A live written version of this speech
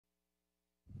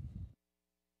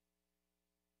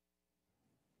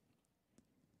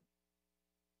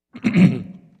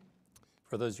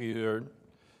For those of you who are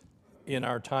in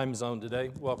our time zone today,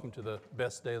 welcome to the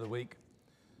best day of the week.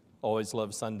 Always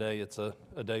love Sunday. It's a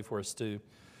day for us to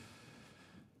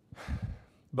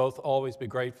both always be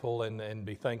grateful and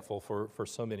be thankful for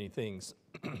so many things.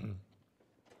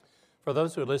 For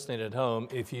those who are listening at home,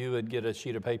 if you would get a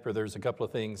sheet of paper, there's a couple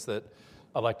of things that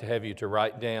I'd like to have you to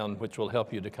write down, which will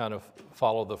help you to kind of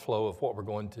follow the flow of what we're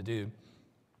going to do.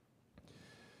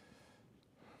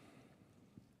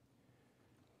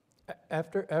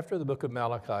 After the book of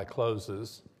Malachi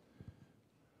closes,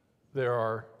 there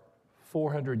are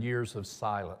 400 years of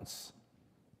silence.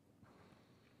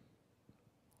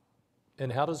 And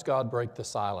how does God break the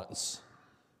silence?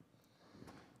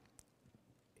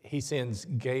 He sends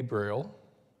Gabriel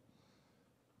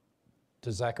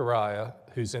to Zechariah,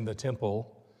 who's in the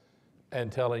temple,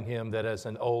 and telling him that as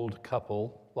an old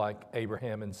couple like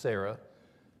Abraham and Sarah,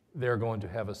 they're going to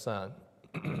have a son.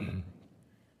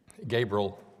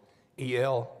 Gabriel,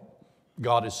 El,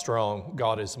 God is strong,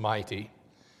 God is mighty.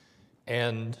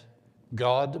 And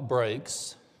God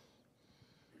breaks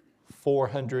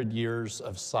 400 years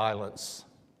of silence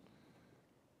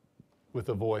with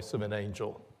the voice of an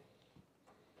angel.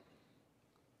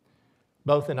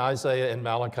 Both in Isaiah and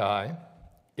Malachi,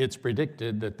 it's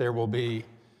predicted that there will be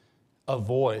a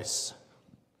voice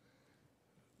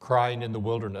crying in the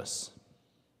wilderness.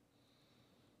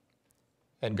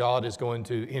 And God is going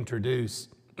to introduce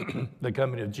the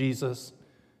coming of Jesus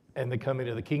and the coming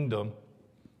of the kingdom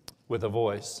with a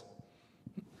voice.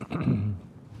 One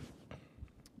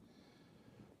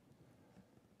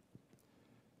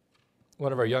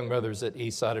of our young mothers at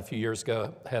Eastside a few years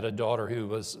ago had a daughter who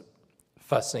was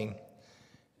fussing,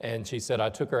 and she said, I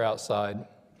took her outside,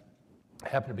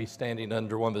 happened to be standing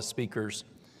under one of the speakers,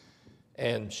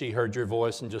 and she heard your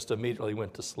voice and just immediately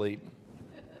went to sleep.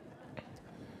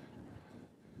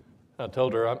 I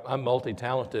told her, I'm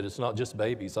multi-talented. It's not just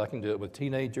babies. I can do it with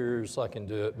teenagers. I can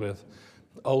do it with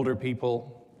older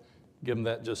people. Give them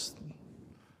that, just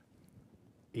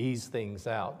ease things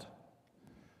out.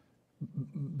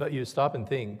 But you stop and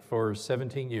think, for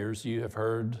 17 years, you have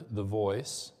heard the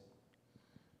voice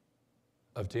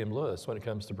of Tim Lewis when it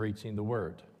comes to preaching the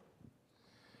word.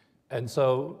 And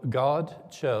so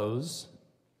God chose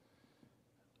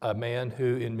a man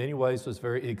who in many ways was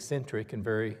very eccentric and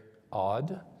very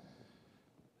odd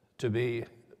to be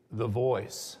the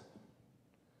voice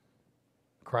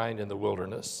crying in the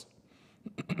wilderness.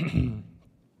 We're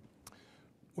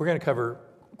going to cover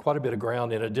quite a bit of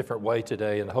ground in a different way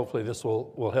today, and hopefully this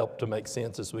will help to make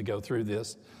sense as we go through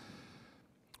this.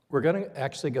 We're going to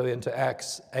actually go into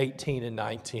Acts 18 and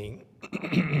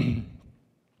 19.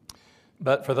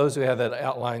 But for those who have that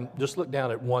outline, just look down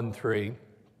at 1-3.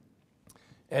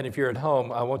 And if you're at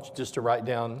home, I want you just to write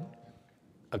down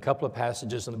a couple of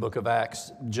passages in the book of Acts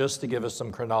just to give us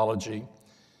some chronology.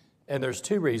 And there's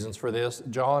two reasons for this.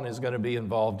 John is going to be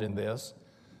involved in this.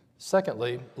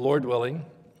 Secondly, Lord willing,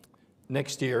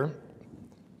 next year,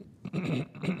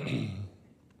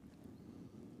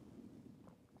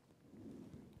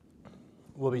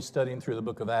 we'll be studying through the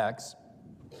book of Acts,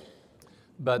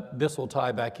 but this will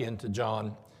tie back into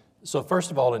John. So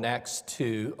first of all, in Acts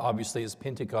 2, obviously is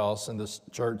Pentecost and the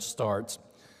church starts.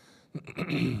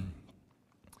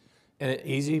 And an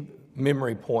easy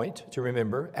memory point to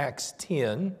remember, Acts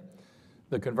 10,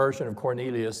 the conversion of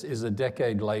Cornelius, is a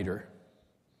decade later.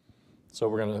 So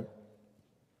we're going to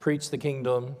preach the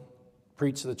kingdom,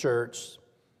 preach the church.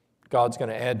 God's going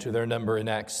to add to their number in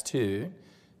Acts 2.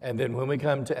 And then when we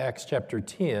come to Acts chapter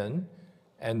 10,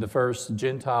 and the first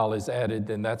Gentile is added,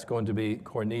 then that's going to be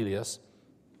Cornelius.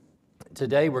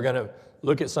 Today we're going to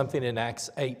look at something in Acts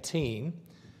 18.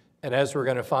 And as we're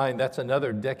going to find, that's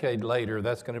another decade later.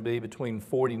 That's going to be between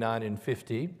 49 and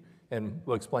 50. And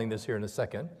we'll explain this here in a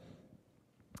second.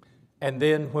 And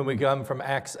then when we come from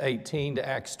Acts 18 to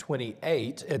Acts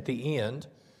 28, at the end,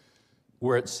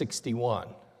 we're at 61.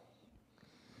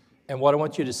 And what I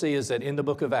want you to see is that in the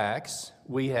book of Acts,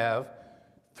 we have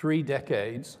 3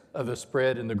 decades of the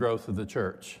spread and the growth of the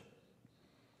church.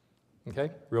 Okay,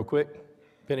 real quick.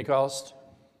 Pentecost,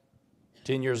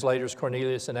 10 years later is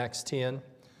Cornelius in Acts 10.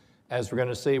 As we're going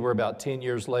to see, we're about 10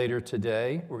 years later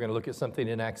today. We're going to look at something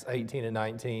in Acts 18 and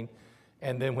 19.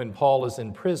 And then when Paul is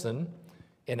in prison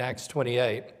in Acts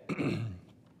 28,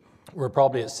 we're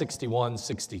probably at 61,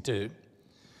 62.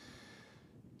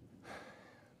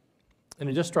 And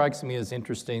it just strikes me as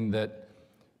interesting that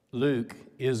Luke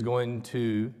is going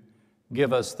to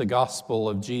give us the gospel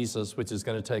of Jesus, which is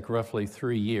going to take roughly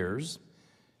 3 years.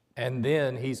 And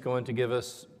then he's going to give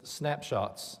us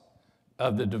snapshots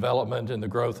of the development and the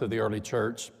growth of the early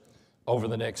church over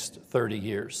the next 30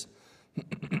 years.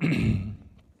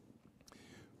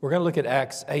 We're going to look at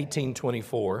Acts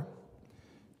 18:24.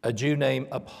 A Jew named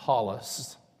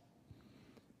Apollos,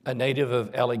 a native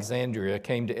of Alexandria,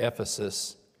 came to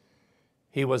Ephesus.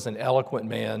 He was an eloquent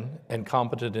man and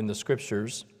competent in the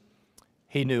scriptures.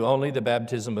 He knew only the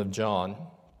baptism of John.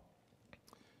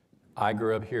 I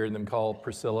grew up hearing them called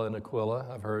Priscilla and Aquila.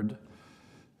 I've heard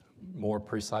more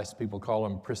precise people call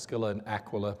them Priscilla and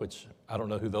Aquila, which I don't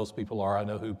know who those people are. I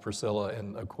know who Priscilla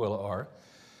and Aquila are.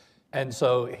 And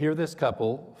so here this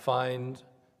couple find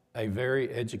a very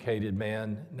educated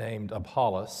man named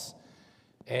Apollos,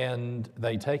 and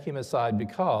they take him aside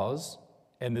because,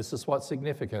 and this is what's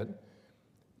significant,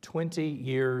 20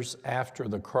 years after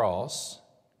the cross,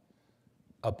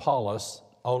 Apollos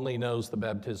only knows the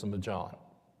baptism of John.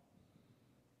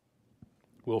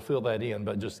 We'll fill that in,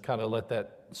 but just kind of let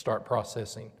that start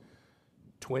processing.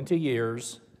 20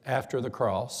 years after the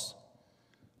cross,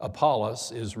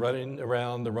 Apollos is running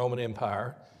around the Roman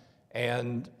Empire,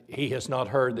 and he has not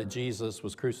heard that Jesus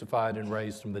was crucified and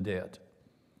raised from the dead.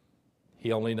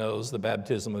 He only knows the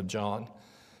baptism of John.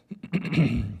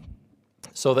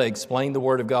 So they explained the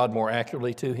word of God more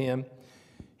accurately to him.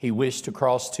 He wished to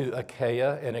cross to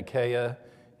Achaia, and Achaia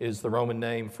is the Roman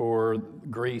name for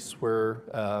Greece, where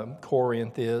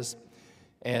Corinth is.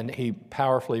 And he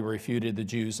powerfully refuted the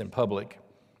Jews in public,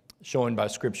 showing by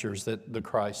scriptures that the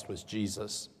Christ was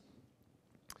Jesus.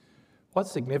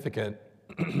 What's significant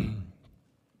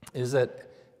is that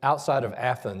outside of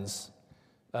Athens,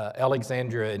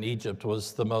 Alexandria in Egypt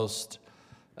was the most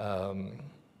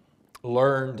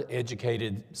learned,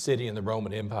 educated city in the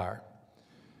Roman Empire.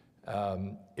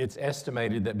 It's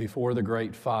estimated that before the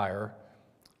Great Fire,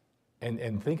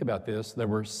 and think about this, there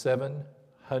were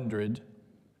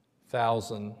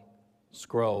 700,000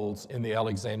 scrolls in the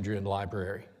Alexandrian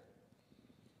library.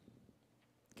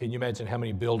 Can you imagine how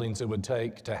many buildings it would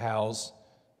take to house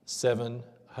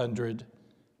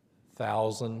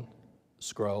 700,000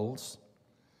 scrolls?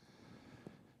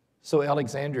 So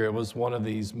Alexandria was one of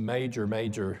these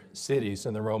major cities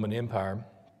in the Roman Empire.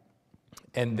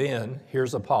 And then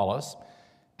here's Apollos,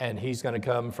 and he's going to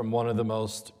come from one of the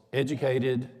most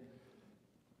educated,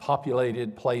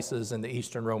 populated places in the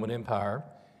Eastern Roman Empire,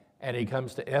 and he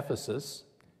comes to Ephesus,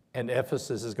 and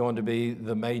Ephesus is going to be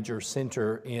the major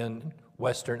center in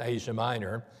Western Asia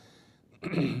Minor.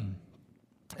 And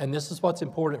this is what's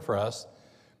important for us.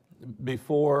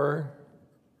 Before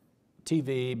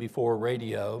TV, before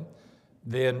radio,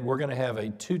 then we're going to have a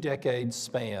 2-decade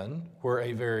span where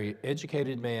a very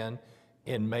educated man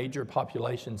in major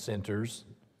population centers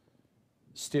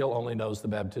still only knows the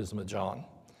baptism of John.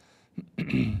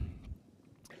 You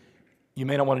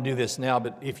may not want to do this now,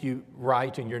 but if you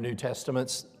write in your New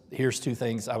Testaments, here's 2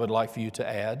 things I would like for you to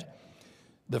add.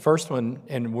 The first one,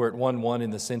 and we're at 1:1 in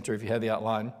the center if you have the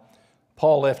outline.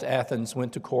 Paul left Athens,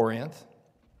 went to Corinth.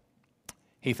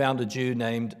 He found a Jew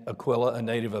named Aquila, a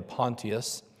native of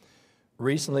Pontus,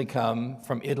 recently come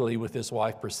from Italy with his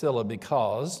wife Priscilla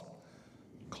because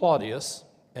Claudius,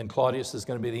 and Claudius is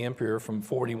going to be the emperor from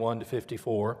 41 to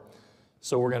 54.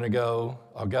 So we're going to go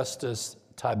Augustus,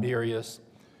 Tiberius.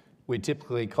 We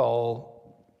typically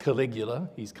call Caligula,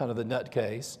 he's kind of the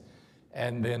nutcase.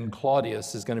 And then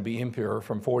Claudius is going to be emperor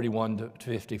from 41 to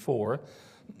 54.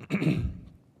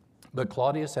 But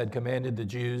Claudius had commanded the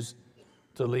Jews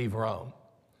to leave Rome.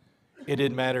 It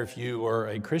didn't matter if you were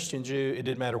a Christian Jew. It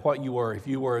didn't matter what you were. If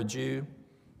you were a Jew,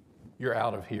 you're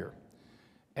out of here.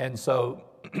 And so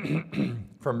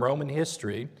from Roman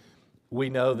history, we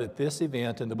know that this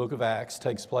event in the book of Acts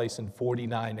takes place in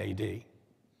 49 AD.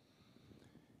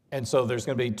 And so there's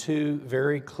going to be 2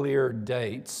 very clear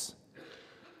dates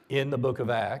in the book of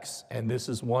Acts, and this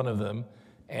is one of them.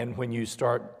 And when you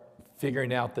start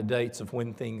figuring out the dates of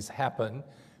when things happen,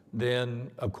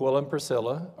 then Aquila and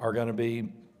Priscilla are going to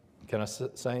be, can I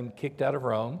say, kicked out of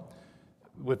Rome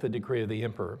with the decree of the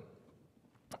emperor.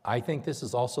 I think this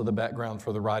is also the background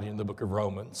for the writing of the book of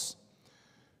Romans,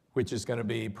 which is going to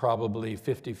be probably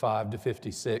 55 to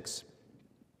 56,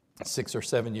 6 or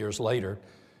 7 years later.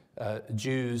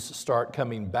 Jews start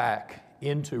coming back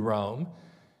into Rome,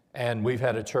 and we've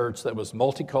had a church that was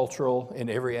multicultural in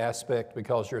every aspect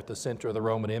because you're at the center of the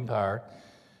Roman Empire.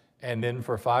 And then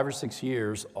for 5 or 6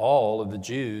 years, all of the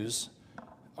Jews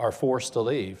are forced to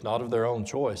leave, not of their own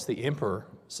choice. The emperor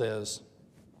says,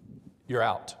 you're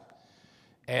out.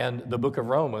 And the book of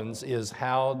Romans is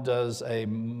how does a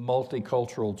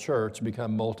multicultural church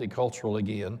become multicultural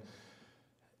again?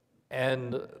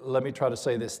 And let me try to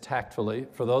say this tactfully.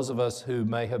 For those of us who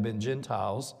may have been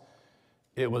Gentiles,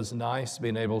 it was nice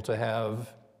being able to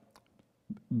have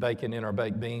bacon in our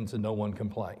baked beans and no one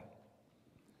complain.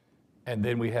 And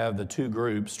then we have the 2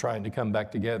 groups trying to come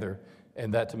back together.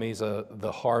 And that to me is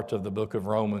the heart of the book of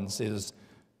Romans is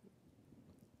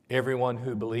everyone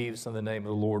who believes in the name of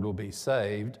the Lord will be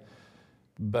saved,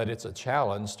 but it's a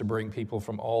challenge to bring people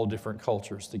from all different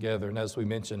cultures together. And as we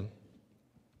mentioned,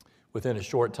 within a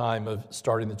short time of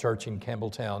starting the church in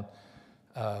Campbelltown,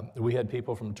 we had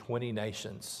people from 20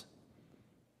 nations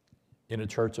in a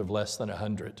church of less than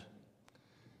 100.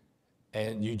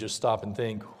 And you just stop and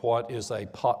think, what is a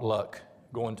potluck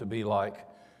going to be like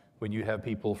when you have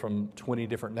people from 20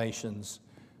 different nations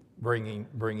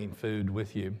bringing food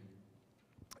with you?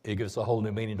 It gives a whole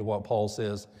new meaning to what Paul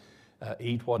says,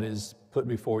 eat what is put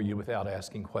before you without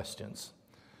asking questions.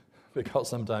 Because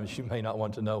sometimes you may not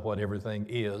want to know what everything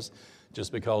is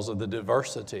just because of the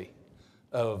diversity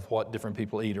of what different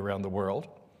people eat around the world.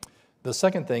 The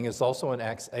second thing is also in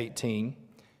Acts 18,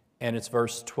 and it's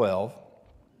verse 12.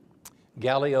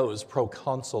 Gallio is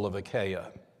proconsul of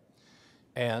Achaia,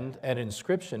 and an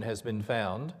inscription has been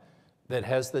found that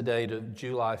has the date of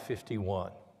July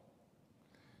 51.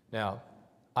 Now,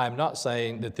 I'm not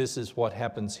saying that this is what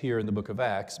happens here in the book of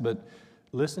Acts, but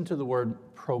listen to the word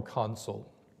proconsul.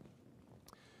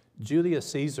 Julius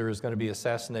Caesar is going to be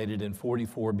assassinated in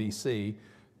 44 BC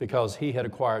because he had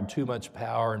acquired too much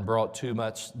power and brought too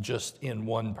much just in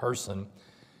one person,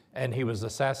 and he was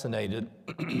assassinated.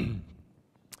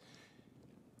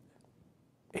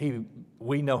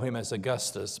 We know him as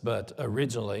Augustus, but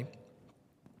originally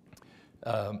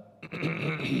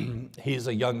he's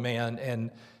a young man,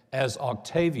 and as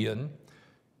Octavian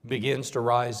begins to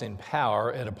rise in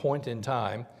power at a point in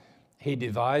time, he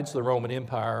divides the Roman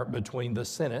Empire between the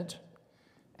Senate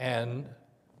and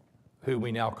who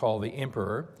we now call the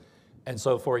emperor. And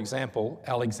so, for example,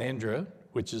 Alexandria,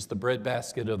 which is the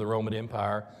breadbasket of the Roman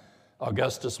Empire,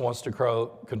 Augustus wants to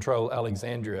control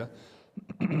Alexandria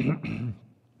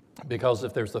because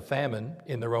if there's a famine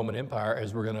in the Roman Empire,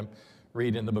 as we're going to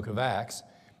read in the book of Acts,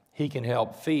 he can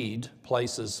help feed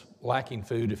places lacking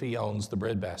food if he owns the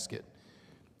breadbasket.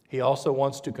 He also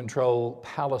wants to control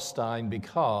Palestine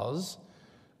because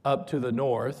up to the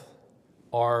north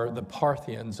are the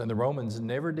Parthians, and the Romans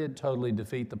never did totally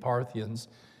defeat the Parthians.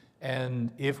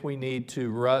 And if we need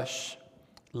to rush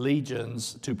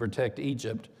legions to protect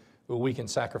Egypt, well, we can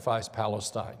sacrifice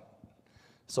Palestine.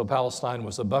 So Palestine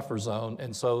was a buffer zone,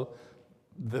 and so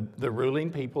the ruling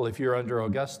people, if you're under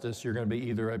Augustus, you're going to be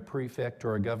either a prefect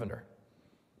or a governor,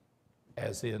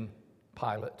 as in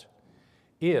Pilate.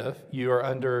 If you are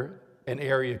under an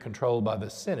area controlled by the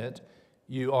Senate,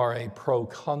 you are a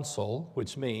proconsul,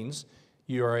 which means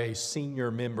you are a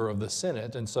senior member of the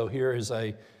Senate. And so here is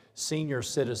a senior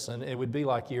citizen. It would be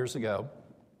like years ago,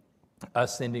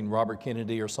 us sending Robert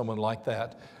Kennedy or someone like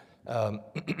that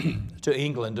to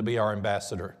England to be our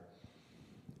ambassador.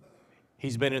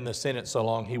 He's been in the Senate so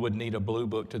long, he would need a blue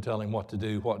book to tell him what to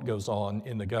do, what goes on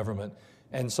in the government.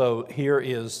 And so here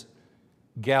is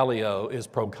Gallio is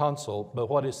proconsul,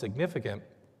 but what is significant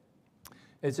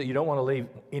is that you don't want to leave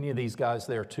any of these guys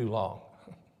there too long.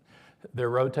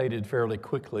 They're rotated fairly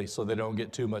quickly so they don't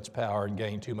get too much power and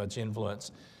gain too much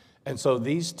influence. And so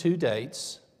these two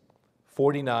dates,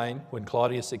 49 when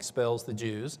Claudius expels the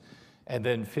Jews, and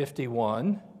then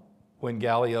 51 when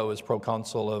Gallio is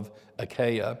proconsul of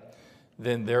Achaia,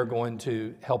 then they're going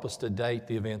to help us to date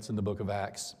the events in the book of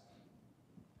Acts.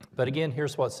 But again,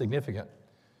 here's what's significant.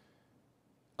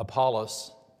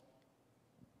 Apollos,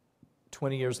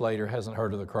 20 years later, hasn't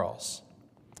heard of the cross.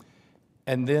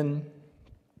 And then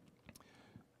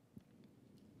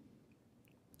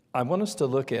I want us to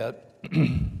look at,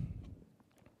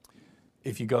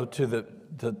 if you go to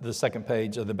the second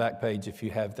page of the back page, if you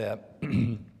have that,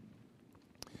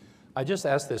 I just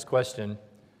asked this question.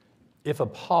 If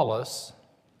Apollos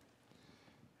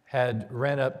had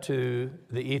ran up to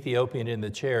the Ethiopian in the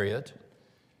chariot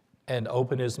and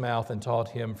opened his mouth and taught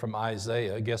him from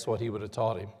Isaiah, guess what he would have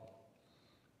taught him?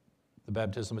 The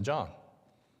baptism of John.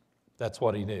 That's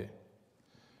what he knew.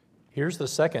 Here's the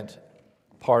second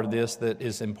part of this that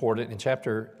is important in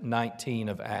chapter 19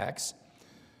 of Acts.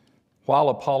 While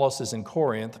Apollos is in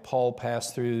Corinth, Paul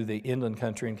passed through the inland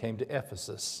country and came to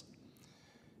Ephesus.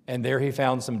 And there he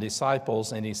found some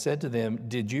disciples, and he said to them,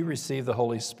 "Did you receive the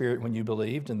Holy Spirit when you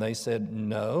believed?" And they said,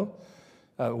 "No,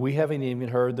 we haven't even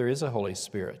heard there is a Holy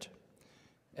Spirit."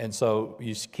 And so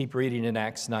you keep reading in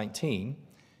Acts 19.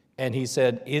 And he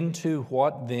said, "Into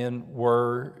what then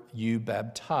were you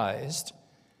baptized?"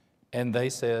 And they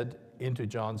said, "Into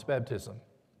John's baptism."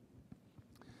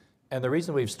 And the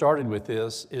reason we've started with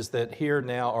this is that here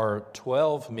now are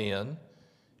 12 men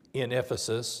in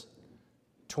Ephesus,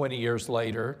 20 years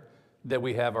later, that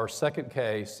we have our second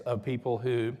case of people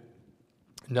who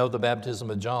know the baptism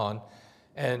of John.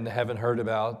 and haven't heard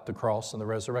about the cross and the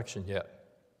resurrection yet.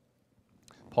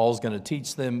 Paul's going to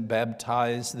teach them,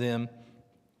 baptize them,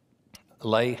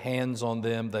 lay hands on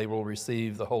them. They will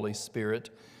receive the Holy Spirit.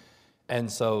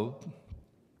 And so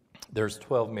there's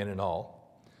 12 men in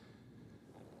all.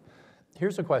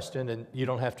 Here's a question, and you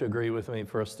don't have to agree with me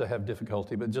for us to have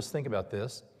difficulty, but just think about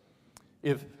this.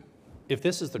 If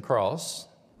this is the cross,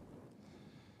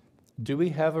 do we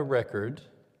have a record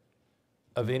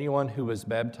of anyone who was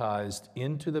baptized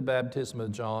into the baptism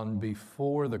of John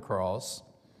before the cross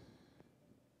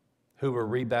who were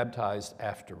rebaptized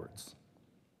afterwards?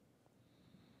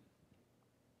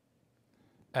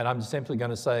 And I'm simply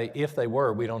going to say, if they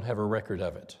were, we don't have a record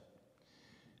of it.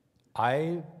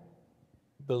 I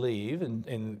believe,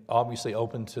 and obviously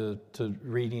open to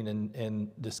reading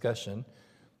and discussion,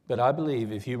 but I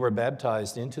believe if you were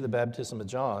baptized into the baptism of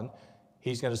John,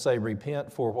 he's going to say,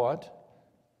 repent for what?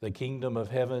 The kingdom of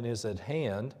heaven is at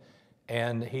hand.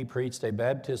 And he preached a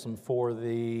baptism for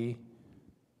the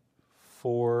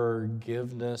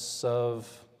forgiveness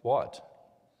of what?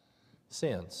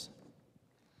 Sins.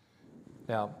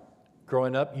 Now,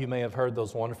 growing up, you may have heard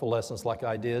those wonderful lessons like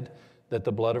I did, that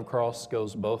the blood of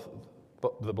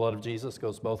Jesus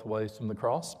goes both ways from the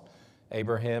cross.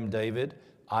 Abraham, David,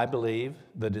 I believe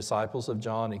the disciples of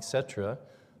John, etc.,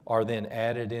 are then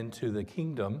added into the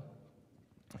kingdom.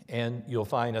 And you'll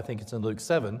find, I think it's in Luke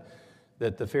 7,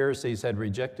 that the Pharisees had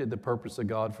rejected the purpose of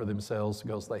God for themselves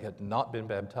because they had not been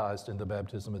baptized in the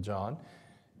baptism of John,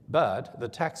 but the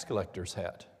tax collectors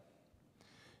had.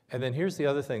 And then here's the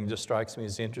other thing that just strikes me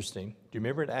as interesting. Do you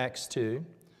remember in Acts 2?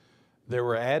 There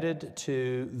were added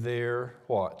to their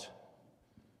what?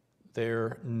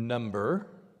 Their number,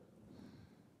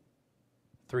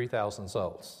 3,000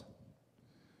 souls.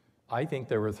 I think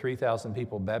there were 3,000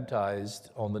 people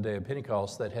baptized on the day of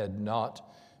Pentecost that had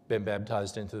not been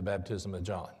baptized into the baptism of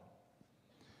John.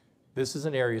 This is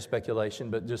an area of speculation,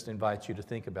 but just invite you to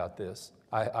think about this.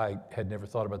 I had never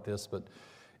thought about this, but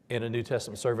in a New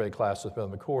Testament survey class with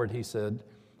Brother McCord, he said,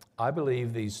 I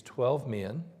believe these 12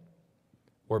 men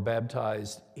were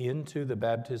baptized into the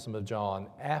baptism of John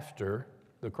after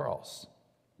the cross.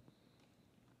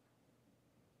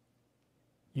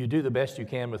 You do the best you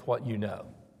can with what you know.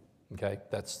 Okay,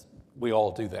 we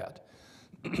all do that.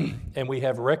 And we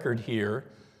have record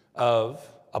here of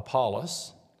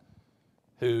Apollos,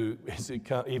 who is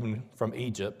even from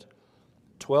Egypt,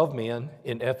 12 men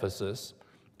in Ephesus,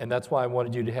 and that's why I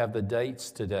wanted you to have the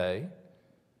dates today.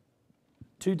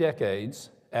 2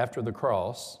 decades after the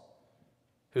cross,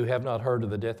 who have not heard of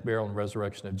the death, burial, and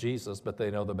resurrection of Jesus, but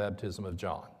they know the baptism of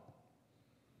John.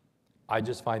 I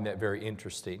just find that very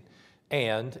interesting.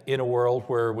 And in a world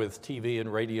where with TV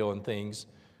and radio and things,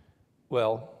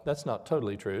 well, that's not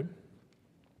totally true.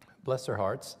 Bless their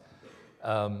hearts.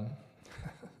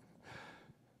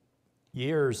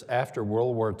 Years after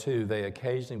World War II, they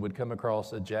occasionally would come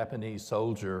across a Japanese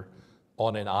soldier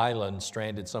on an island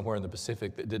stranded somewhere in the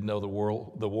Pacific that didn't know the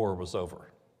war was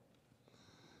over.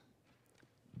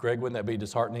 Greg, wouldn't that be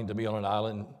disheartening to be on an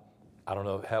island, I don't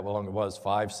know how long it was,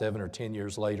 5, 7, or 10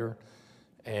 years later,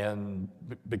 and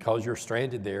because you're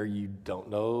stranded there, you don't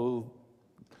know.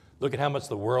 Look at how much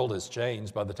the world has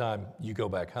changed by the time you go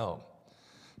back home.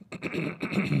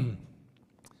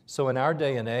 So in our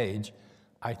day and age,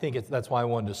 I think that's why I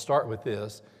wanted to start with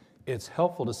this. It's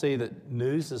helpful to see that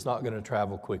news is not going to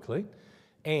travel quickly,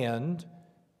 and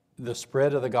the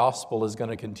spread of the gospel is going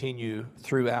to continue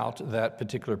throughout that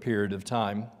particular period of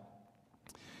time.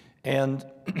 And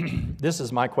this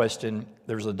is my question.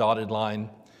 There's a dotted line.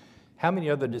 How many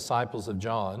other disciples of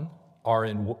John are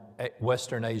in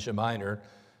Western Asia Minor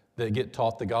that get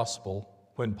taught the gospel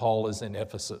when Paul is in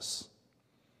Ephesus?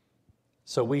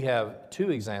 So we have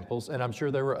 2 examples, and I'm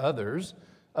sure there were others,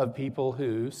 of people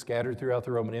who, scattered throughout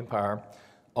the Roman Empire,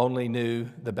 only knew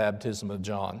the baptism of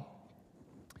John.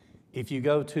 If you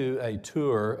go to a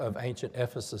tour of ancient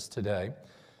Ephesus today,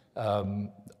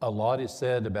 a lot is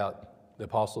said about the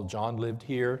Apostle John lived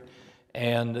here,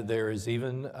 and there is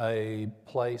even a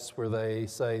place where they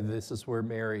say this is where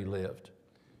Mary lived.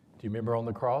 Do you remember on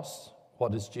the cross?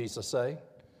 What does Jesus say?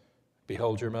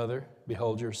 Behold your mother,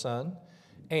 behold your son.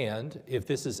 And if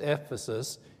this is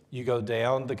Ephesus, you go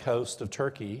down the coast of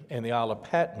Turkey, and the Isle of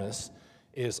Patmos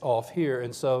is off here.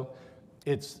 And so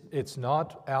it's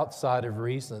not outside of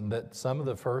reason that some of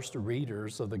the first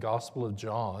readers of the Gospel of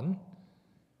John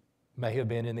may have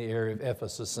been in the area of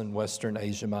Ephesus in Western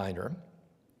Asia Minor.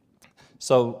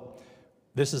 So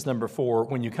this is number 4.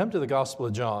 When you come to the Gospel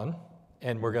of John,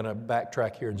 and we're going to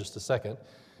backtrack here in just a second,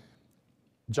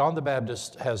 John the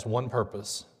Baptist has one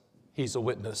purpose. He's a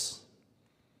witness.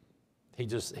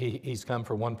 He's come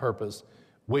for one purpose.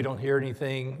 We don't hear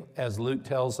anything, as Luke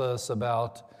tells us,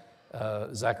 about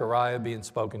Zechariah being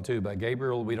spoken to by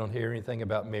Gabriel. We don't hear anything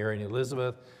about Mary and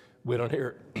Elizabeth. We don't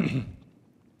hear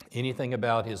anything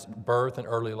about his birth and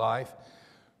early life.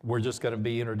 We're just going to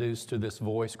be introduced to this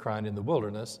voice crying in the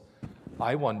wilderness.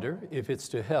 I wonder if it's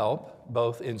to help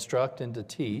both instruct and to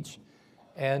teach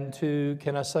and to,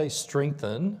 can I say,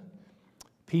 strengthen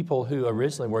people who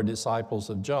originally were disciples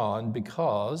of John,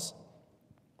 because,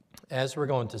 as we're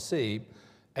going to see,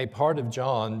 a part of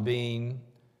John being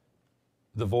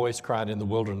the voice cried in the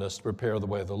wilderness to prepare the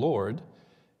way of the Lord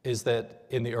is that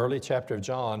in the early chapter of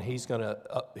John, he's going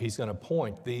to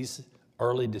point these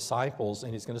early disciples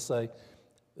and he's going to say,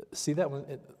 see that one?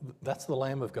 That's the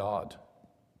Lamb of God.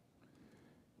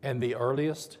 And the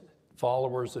earliest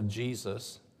followers of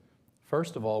Jesus,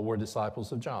 first of all, were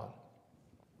disciples of John.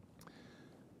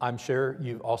 I'm sure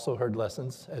you've also heard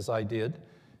lessons, as I did.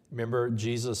 Remember,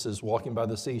 Jesus is walking by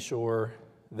the seashore.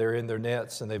 They're in their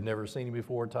nets, and they've never seen him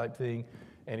before type thing.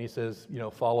 And he says,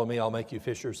 follow me, I'll make you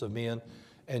fishers of men.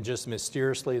 And just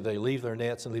mysteriously, they leave their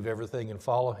nets and leave everything and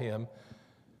follow him.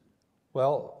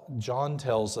 Well, John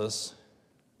tells us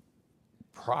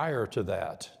prior to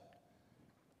that,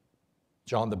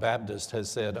 John the Baptist has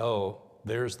said, oh,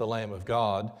 there's the Lamb of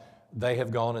God. They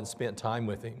have gone and spent time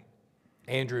with him.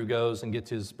 Andrew goes and gets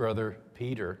his brother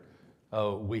Peter.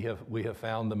 Oh, we have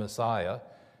found the Messiah.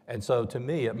 And so to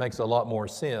me, it makes a lot more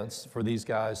sense for these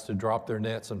guys to drop their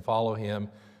nets and follow him.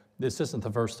 This isn't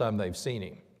the first time they've seen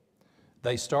him.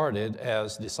 They started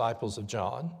as disciples of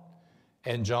John,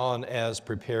 and John, as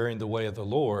preparing the way of the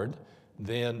Lord,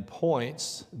 then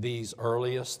points these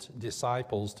earliest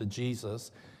disciples to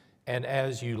Jesus. And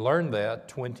as you learn that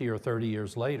 20 or 30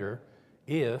 years later,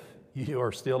 if you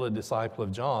are still a disciple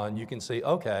of John, you can see,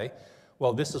 okay,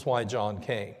 well, this is why John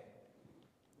came,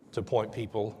 to point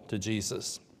people to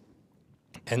Jesus.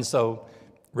 And so,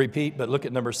 repeat, but look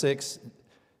at number 6,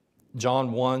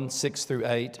 John 1, 6 through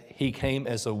 8. He came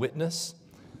as a witness.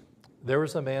 There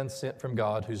was a man sent from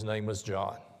God whose name was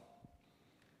John.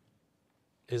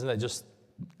 Isn't that just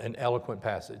an eloquent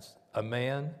passage? A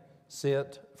man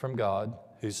sent from God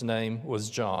whose name was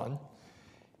John.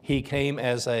 He came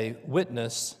as a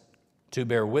witness to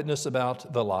bear witness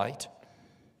about the light,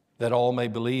 that all may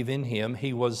believe in him.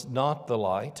 He was not the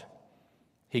light.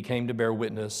 He came to bear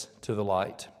witness to the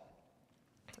light.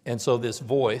 And so this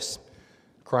voice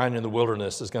crying in the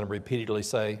wilderness is going to repeatedly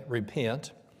say,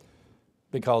 repent,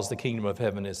 because the kingdom of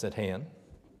heaven is at hand.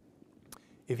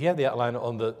 If you have the outline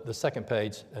on the second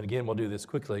page, and again, we'll do this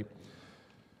quickly.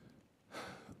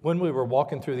 When we were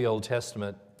walking through the Old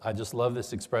Testament, I just love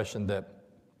this expression that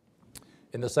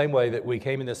in the same way that we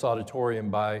came in this auditorium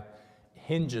by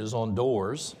hinges on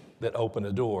doors that open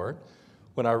a door,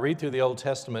 when I read through the Old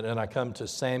Testament and I come to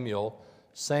Samuel,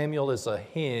 Samuel is a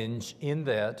hinge in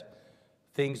that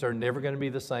things are never going to be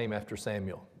the same after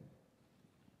Samuel.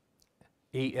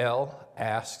 El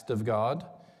asked of God,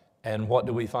 and what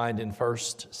do we find in 1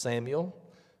 Samuel?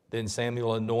 Then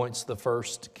Samuel anoints the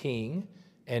first king,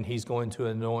 and he's going to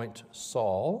anoint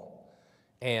Saul,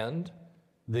 and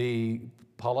the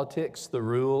politics, the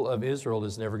rule of Israel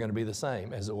is never going to be the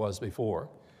same as it was before.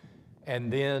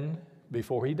 And then,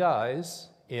 before he dies,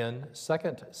 in 2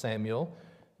 Samuel,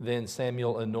 then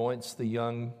Samuel anoints the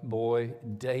young boy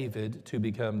David to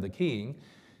become the king.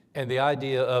 And the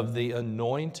idea of the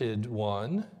anointed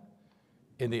one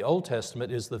in the Old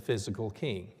Testament is the physical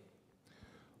king.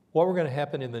 What we're going to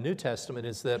happen in the New Testament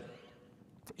is that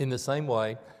in the same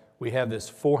way, we have this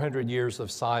 400 years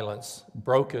of silence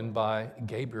broken by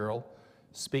Gabriel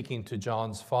speaking to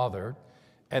John's father.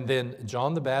 And then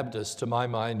John the Baptist, to my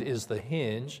mind, is the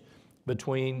hinge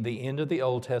between the end of the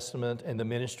Old Testament and the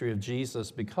ministry of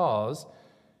Jesus, because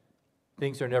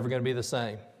things are never going to be the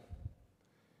same.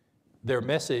 Their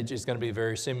message is going to be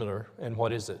very similar. And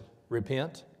what is it?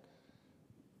 Repent.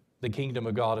 The kingdom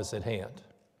of God is at hand.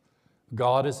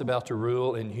 God is about to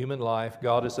rule in human life.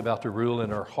 God is about to rule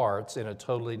in our hearts in a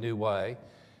totally new way.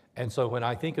 And so when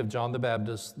I think of John the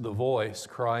Baptist, the voice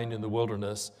crying in the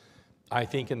wilderness, I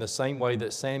think in the same way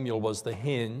that Samuel was the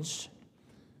hinge,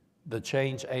 the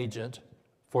change agent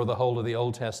for the whole of the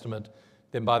Old Testament,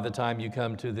 then by the time you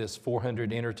come to this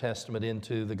 400 intertestament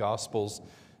into the Gospels,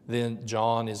 then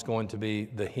John is going to be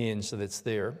the hinge that's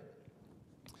there.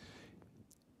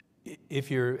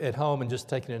 If you're at home and just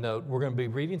taking a note, we're going to be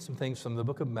reading some things from the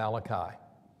book of Malachi.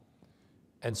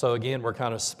 And so again, we're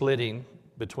kind of splitting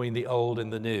between the Old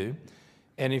and the New.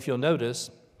 And if you'll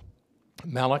notice,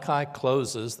 Malachi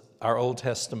closes our Old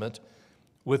Testament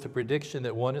with the prediction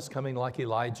that one is coming like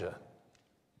Elijah.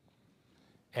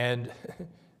 And,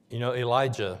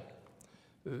 Elijah,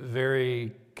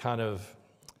 very kind of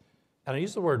And I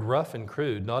use the word rough and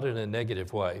crude, not in a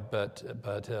negative way, but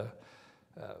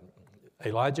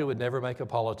Elijah would never make a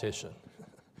politician.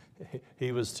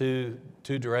 He was too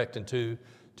direct and too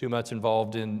much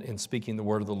involved in speaking the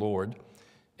word of the Lord.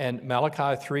 And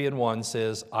Malachi 3:1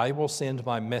 says, I will send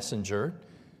my messenger,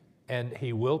 and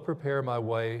he will prepare my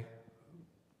way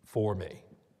for me.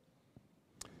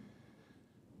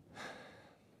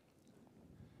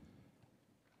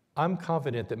 I'm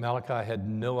confident that Malachi had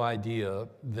no idea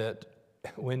that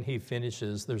when he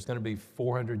finishes, there's going to be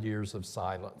 400 years of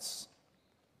silence.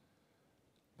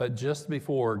 But just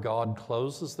before God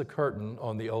closes the curtain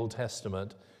on the Old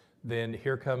Testament, then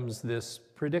here comes this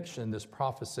prediction, this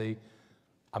prophecy,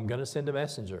 I'm going to send a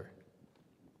messenger.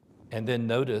 And then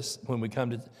notice when we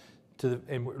come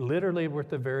and literally we're at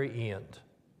the very end.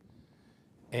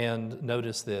 And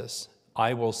notice this,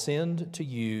 I will send to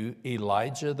you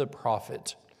Elijah the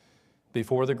prophet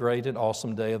before the great and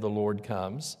awesome day of the Lord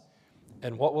comes.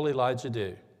 And what will Elijah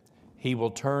do? He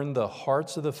will turn the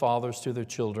hearts of the fathers to their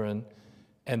children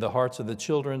and the hearts of the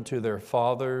children to their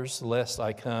fathers, lest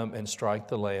I come and strike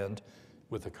the land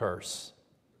with a curse.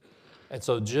 And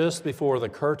so just before the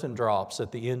curtain drops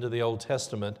at the end of the Old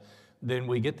Testament, then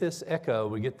we get this echo,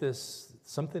 we get this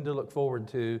something to look forward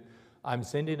to. I'm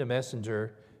sending a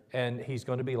messenger, and he's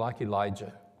going to be like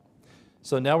Elijah.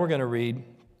 So now we're going to read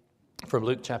from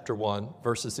Luke chapter 1,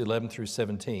 verses 11 through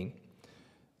 17.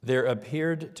 There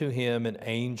appeared to him an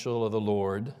angel of the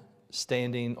Lord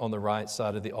standing on the right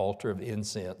side of the altar of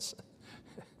incense.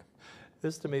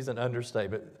 This to me is an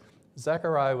understatement.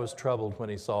 Zechariah was troubled when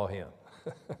he saw him.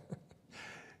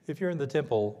 If you're in the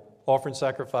temple offering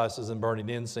sacrifices and burning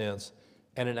incense,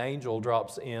 and an angel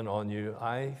drops in on you,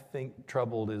 I think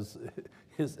troubled is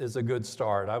a good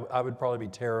start. I would probably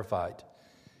be terrified.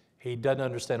 He doesn't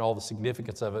understand all the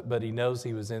significance of it, but he knows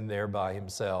he was in there by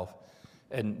himself,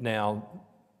 and now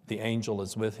the angel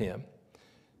is with him.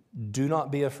 Do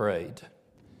not be afraid.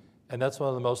 And that's one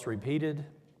of the most repeated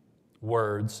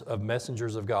words of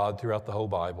messengers of God throughout the whole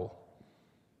Bible.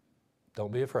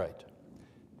 Don't be afraid.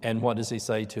 And what does he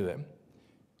say to him?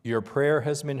 Your prayer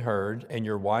has been heard, and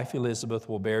your wife Elizabeth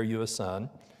will bear you a son,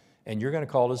 and you're going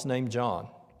to call his name John.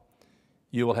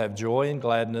 You will have joy and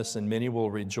gladness, and many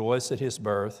will rejoice at his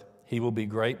birth. He will be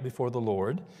great before the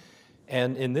Lord.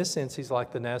 And in this sense, he's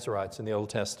like the Nazarites in the Old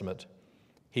Testament.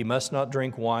 He must not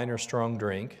drink wine or strong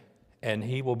drink, and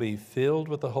he will be filled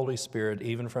with the Holy Spirit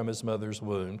even from his mother's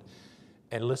womb.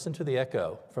 And listen to the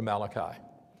echo from Malachi.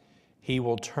 He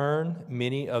will turn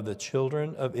many of the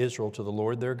children of Israel to the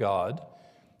Lord their God,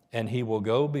 and he will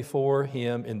go before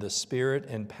him in the spirit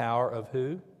and power of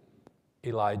who?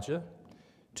 Elijah,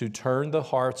 to turn the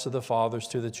hearts of the fathers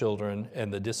to the children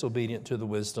and the disobedient to the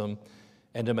wisdom,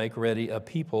 and to make ready a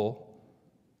people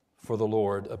for the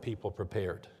Lord, a people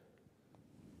prepared.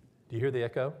 Do you hear the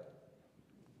echo?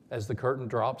 As the curtain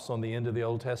drops on the end of the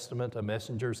Old Testament, a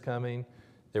messenger's coming.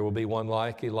 There will be one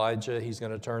like Elijah. He's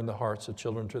going to turn the hearts of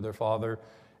children to their father.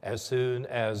 As soon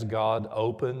as God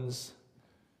opens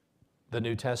the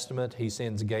New Testament, he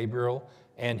sends Gabriel,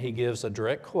 and he gives a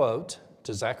direct quote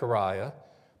to Zechariah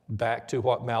back to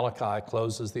what Malachi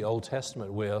closes the Old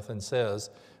Testament with and says,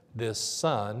 this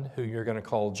son, who you're going to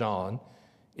call John,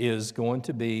 is going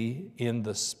to be in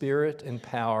the spirit and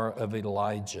power of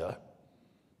Elijah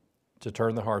to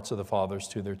turn the hearts of the fathers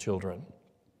to their children.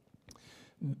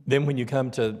 Then when you come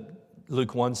to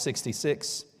Luke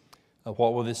 1:66,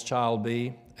 what will this child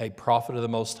be? A prophet of the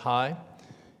Most High.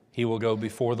 He will go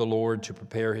before the Lord to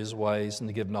prepare his ways and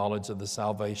to give knowledge of the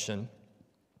salvation.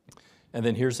 And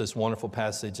then here's this wonderful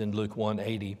passage in Luke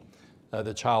 1:80.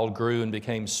 The child grew and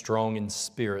became strong in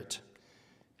spirit,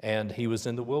 and he was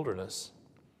in the wilderness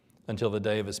until the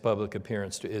day of his public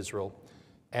appearance to Israel.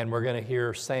 And we're going to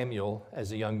hear Samuel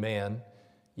as a young man.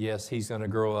 Yes, he's going to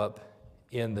grow up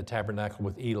in the tabernacle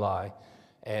with Eli,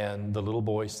 and the little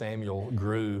boy Samuel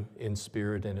grew in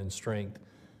spirit and in strength.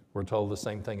 We're told the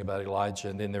same thing about Elijah,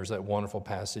 and then there's that wonderful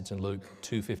passage in Luke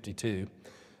 2:52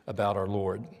 about our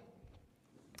Lord.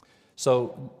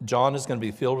 So John is going to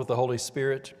be filled with the Holy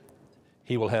Spirit.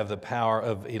 He will have the power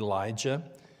of Elijah,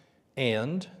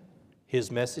 and his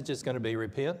message is going to be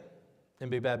repent and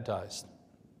be baptized,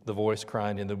 the voice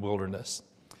crying in the wilderness.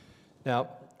 Now,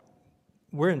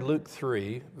 we're in Luke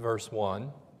 3, verse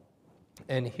 1,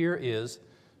 and here is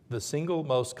the single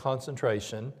most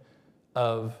concentration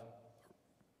of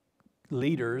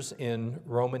leaders in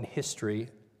Roman history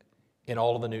in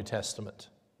all of the New Testament.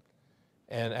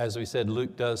 And as we said,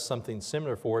 Luke does something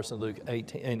similar for us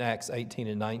in Acts 18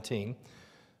 and 19,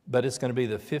 but it's going to be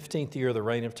the 15th year of the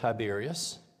reign of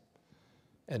Tiberius,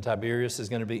 and Tiberius is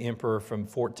going to be emperor from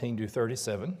 14 to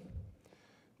 37.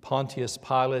 Pontius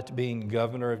Pilate being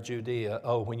governor of Judea.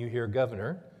 Oh, when you hear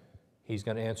governor, he's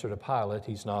going to answer to Pilate.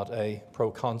 He's not a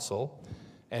proconsul.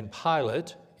 And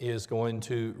Pilate is going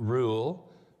to rule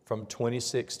from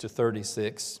 26 to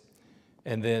 36.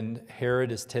 And then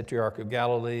Herod is Tetrarch of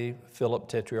Galilee, Philip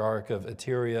Tetrarch of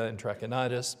Iturea and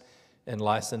Trachonitis, and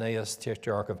Lysanias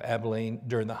Tetrarch of Abilene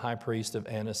during the high priest of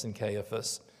Annas and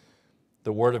Caiaphas.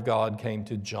 The word of God came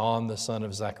to John, the son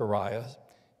of Zechariah,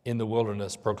 in the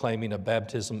wilderness, proclaiming a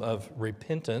baptism of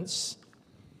repentance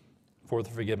for the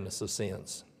forgiveness of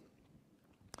sins.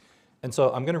 And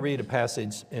so I'm going to read a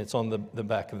passage, and it's on the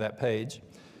back of that page.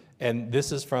 And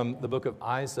this is from the book of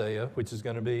Isaiah, which is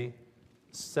going to be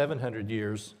 700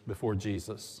 years before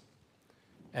Jesus.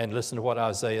 And listen to what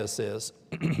Isaiah says.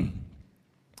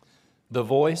 The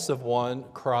voice of one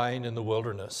crying in the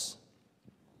wilderness,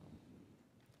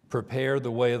 prepare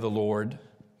the way of the Lord,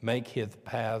 make his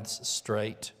paths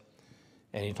straight.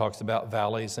 And he talks about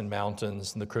valleys and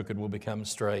mountains, and the crooked will become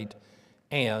straight,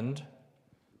 and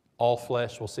all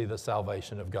flesh will see the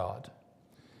salvation of God.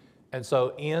 And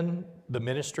so in the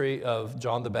ministry of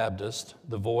John the Baptist,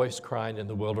 the voice crying in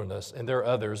the wilderness, and there are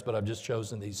others, but I've just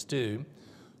chosen these two.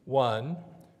 One,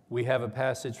 we have a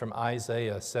passage from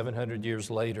Isaiah 700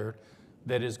 years later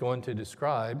that is going to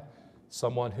describe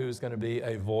someone who's going to be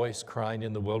a voice crying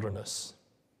in the wilderness.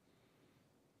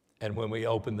 And when we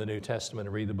open the New Testament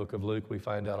and read the book of Luke, we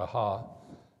find out, aha,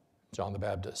 John the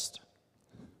Baptist.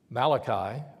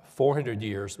 Malachi, 400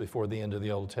 years before the end of the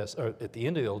Old Testament, or at the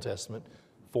end of the Old Testament,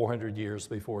 400 years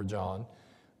before John,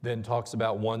 then talks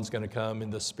about one's going to come in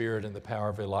the spirit and the power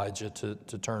of Elijah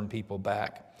to turn people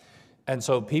back. And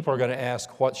so people are going to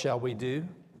ask, what shall we do?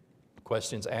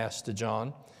 Questions asked to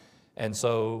John. And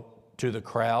so to the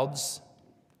crowds,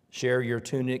 share your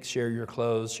tunics, share your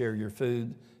clothes, share your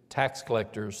food. Tax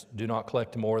collectors, do not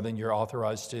collect more than you're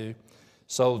authorized to.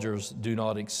 Soldiers, do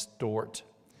not extort.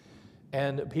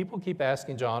 And people keep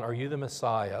asking John, are you the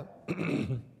Messiah?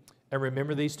 And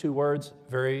remember these two words,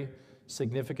 very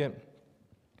significant.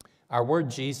 Our word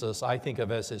Jesus, I think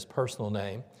of as his personal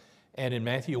name. And in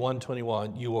Matthew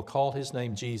 1:21, you will call his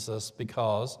name Jesus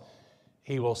because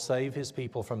he will save his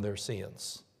people from their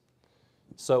sins.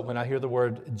 So when I hear the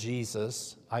word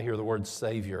Jesus, I hear the word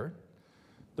Savior.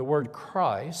 The word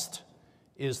Christ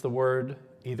is the word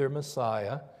either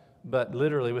Messiah, but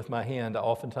literally with my hand,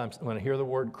 oftentimes when I hear the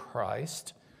word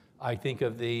Christ, I think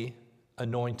of the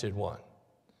Anointed One.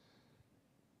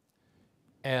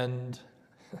 And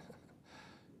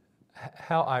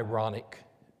how ironic,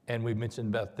 and we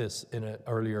mentioned about this in an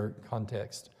earlier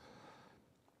context,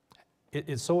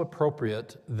 it's so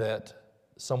appropriate that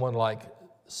someone like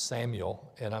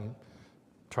Samuel, and I'm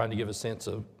trying to give a sense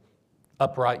of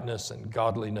uprightness and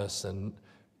godliness and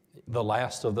the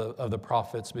last of the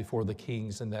prophets before the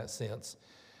kings in that sense,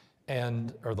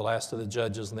 or the last of the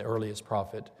judges and the earliest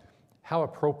prophet, how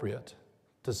appropriate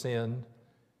to send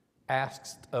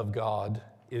asked of God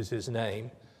is his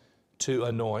name to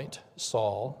anoint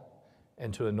Saul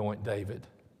and to anoint David.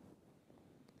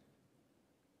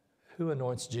 Who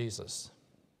anoints Jesus?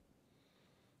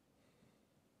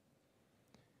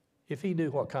 If he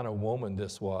knew what kind of woman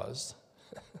this was,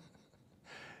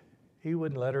 he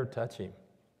wouldn't let her touch him.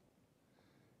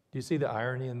 Do you see the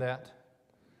irony in that?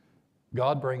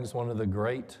 God brings one of the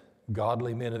great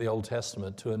godly men of the Old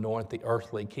Testament to anoint the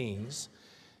earthly kings.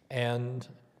 And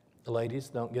ladies,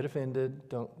 don't get offended.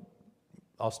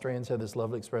 Australians have this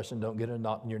lovely expression, don't get a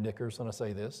knot in your knickers when I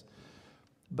say this.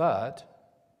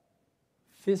 But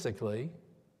physically,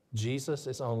 Jesus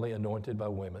is only anointed by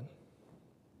women.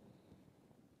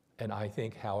 And I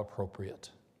think how appropriate.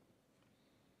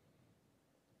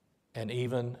 And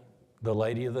even the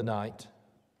lady of the night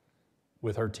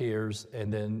with her tears,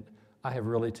 and then I have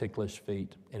really ticklish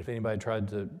feet. And if anybody tried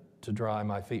to dry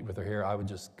my feet with her hair, I would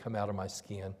just come out of my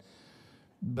skin.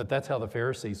 But that's how the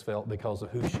Pharisees felt because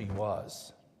of who she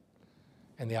was.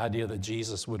 And the idea that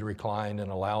Jesus would recline and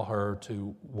allow her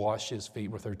to wash his feet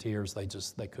with her tears,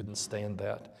 they couldn't stand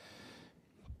that.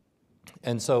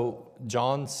 And so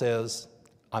John says,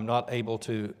 I'm not able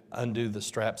to undo the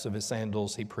straps of his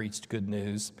sandals. He preached good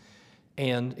news.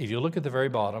 And if you look at the very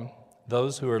bottom,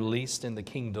 those who are least in the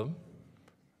kingdom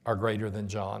are greater than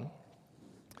John.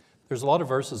 There's a lot of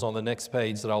verses on the next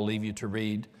page that I'll leave you to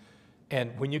read.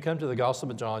 And when you come to the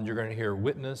Gospel of John, you're going to hear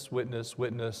witness, witness,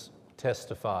 witness,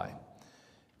 testify.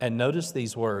 And notice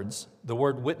these words. The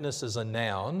word witness is a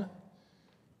noun,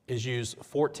 is used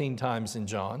 14 times in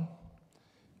John.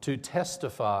 To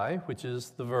testify, which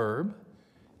is the verb,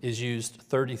 is used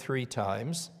 33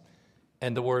 times.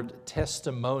 And the word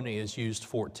testimony is used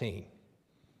 14.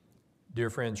 Dear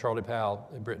friend Charlie Powell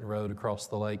at Britton Road across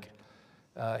the lake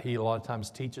He a lot of times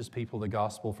teaches people the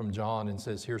gospel from John and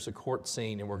says, here's a court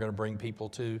scene and we're going to bring people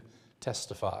to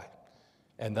testify.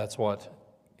 And that's what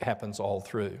happens all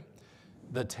through.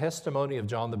 The testimony of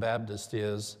John the Baptist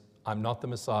is, I'm not the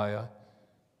Messiah,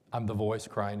 I'm the voice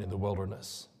crying in the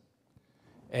wilderness.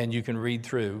 And you can read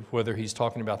through whether he's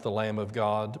talking about the Lamb of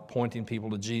God, pointing people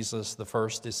to Jesus, the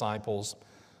first disciples,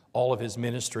 all of his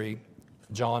ministry,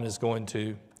 John is going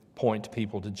to point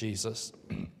people to Jesus.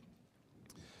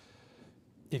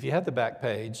 If you have the back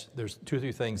page, there's 2 or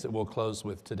 3 things that we'll close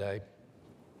with today.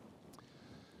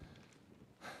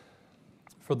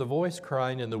 For the voice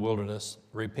crying in the wilderness,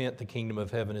 repent, the kingdom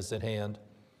of heaven is at hand.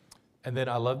 And then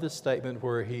I love this statement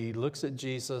where he looks at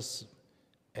Jesus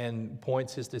and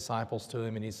points his disciples to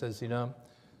him and he says, you know,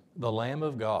 the Lamb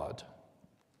of God.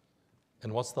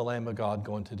 And what's the Lamb of God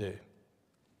going to do?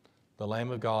 The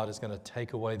Lamb of God is going to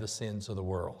take away the sins of the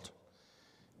world.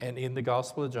 And in the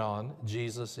Gospel of John,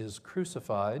 Jesus is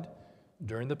crucified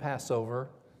during the Passover,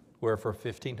 where for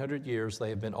 1,500 years they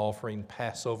have been offering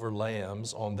Passover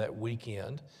lambs on that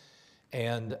weekend.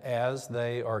 And as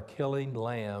they are killing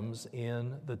lambs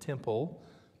in the temple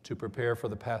to prepare for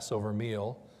the Passover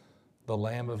meal, the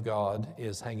Lamb of God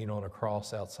is hanging on a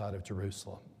cross outside of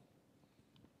Jerusalem.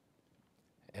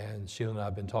 And Sheila and I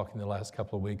have been talking the last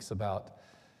couple of weeks about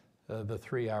the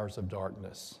 3 hours of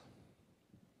darkness.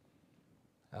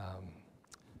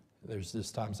 There's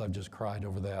just times I've just cried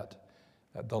over that.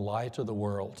 The light of the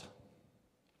world.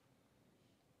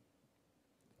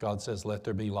 God says, let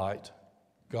there be light.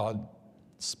 God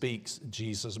speaks,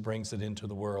 Jesus brings it into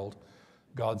the world.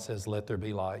 God says, let there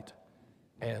be light.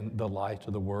 And the light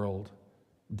of the world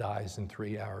dies in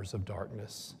 3 hours of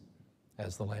darkness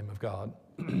as the Lamb of God.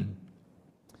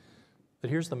 But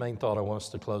here's the main thought I want us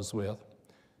to close with.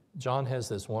 John has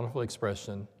this wonderful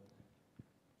expression,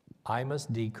 I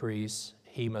must decrease,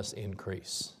 he must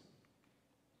increase.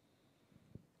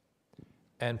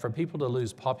 And for people to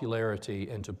lose popularity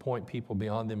and to point people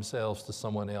beyond themselves to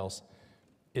someone else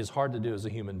is hard to do as a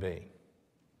human being.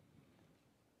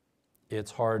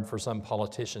 It's hard for some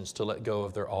politicians to let go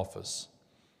of their office.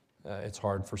 It's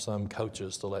hard for some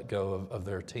coaches to let go of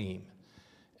their team.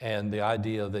 And the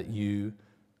idea that you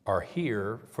are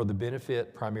here for the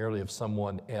benefit primarily of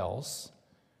someone else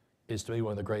is to me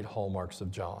one of the great hallmarks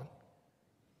of John.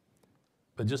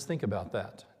 But just think about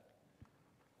that.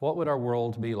 What would our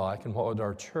world be like and what would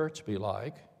our church be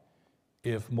like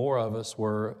if more of us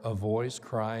were a voice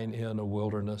crying in a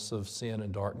wilderness of sin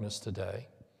and darkness today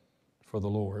for the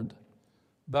Lord,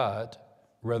 but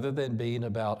rather than being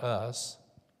about us,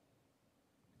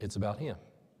 it's about him.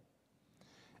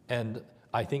 And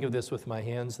I think of this with my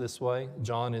hands this way.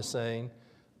 John is saying,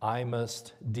 I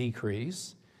must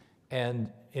decrease.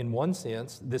 And in one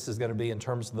sense, this is going to be in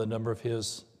terms of the number of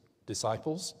his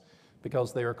disciples,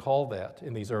 because they are called that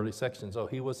in these early sections. Oh,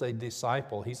 he was a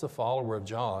disciple. He's a follower of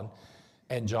John.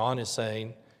 And John is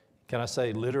saying, can I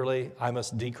say literally, I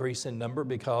must decrease in number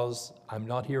because I'm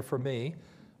not here for me.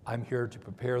 I'm here to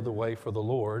prepare the way for the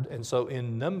Lord. And so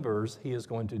in numbers, he is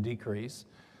going to decrease,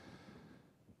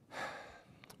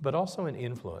 but also in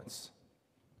influence.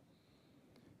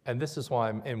 And this is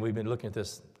why, and we've been looking at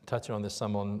this, touching on this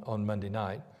some on Monday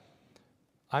night.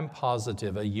 I'm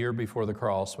positive a year before the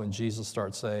cross when Jesus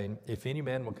starts saying, if any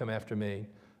man will come after me,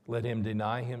 let him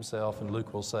deny himself, and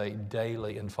Luke will say,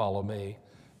 daily, and follow me.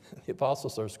 The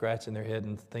apostles are scratching their head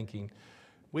and thinking,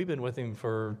 we've been with him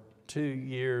for 2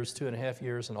 years, 2.5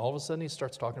 years, and all of a sudden he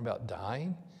starts talking about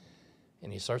dying,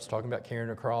 and he starts talking about carrying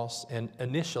a cross, and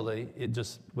initially it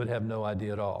just would have no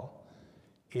idea at all.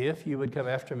 If you would come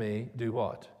after me, do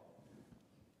what?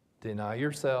 Deny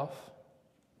yourself,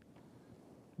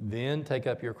 then take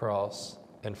up your cross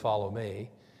and follow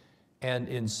me. And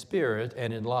in spirit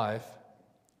and in life,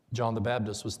 John the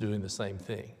Baptist was doing the same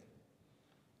thing.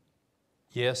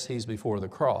 Yes, he's before the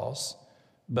cross,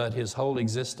 but his whole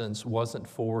existence wasn't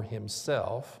for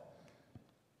himself.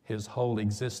 His whole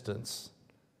existence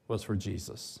was for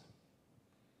Jesus.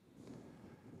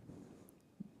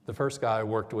 The first guy I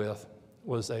worked with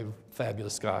was a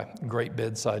fabulous guy, great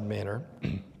bedside manner.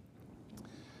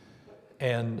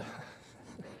 And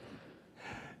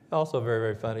also very,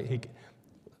 very funny.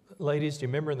 Ladies, do you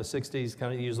remember in the 60s,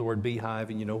 kind of use the word beehive,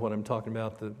 and you know what I'm talking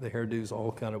about? The hairdos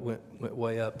all kind of went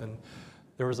way up. And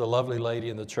there was a lovely lady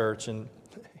in the church, and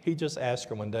he just asked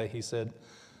her one day, he said,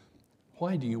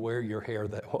 why do you wear your hair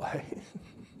that way?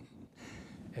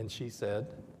 And she said,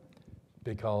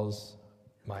 because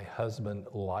my husband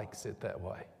likes it that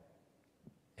way.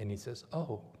 And he says,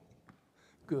 oh,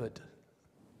 good.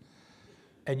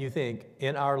 And you think,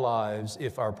 in our lives,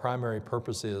 if our primary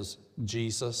purpose is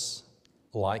Jesus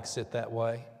likes it that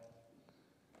way,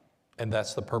 And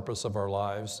that's the purpose of our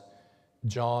lives.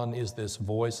 John is this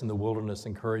voice in the wilderness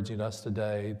encouraging us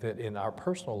today that in our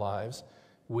personal lives,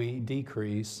 we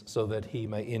decrease so that he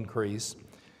may increase.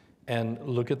 And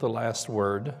look at the last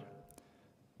word.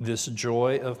 This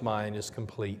joy of mine is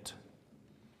complete.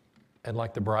 And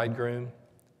like the bridegroom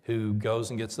who goes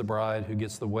and gets the bride, who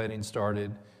gets the wedding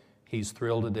started, he's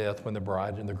thrilled to death when the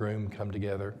bride and the groom come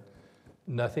together.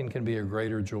 Nothing can be a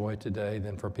greater joy today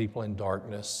than for people in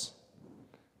darkness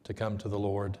to come to the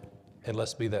Lord. And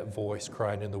let's be that voice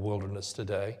crying in the wilderness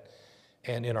today.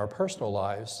 And in our personal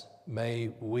lives,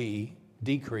 may we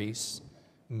decrease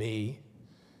me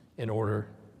in order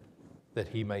that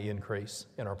he may increase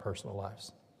in our personal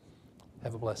lives.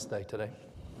 Have a blessed day today.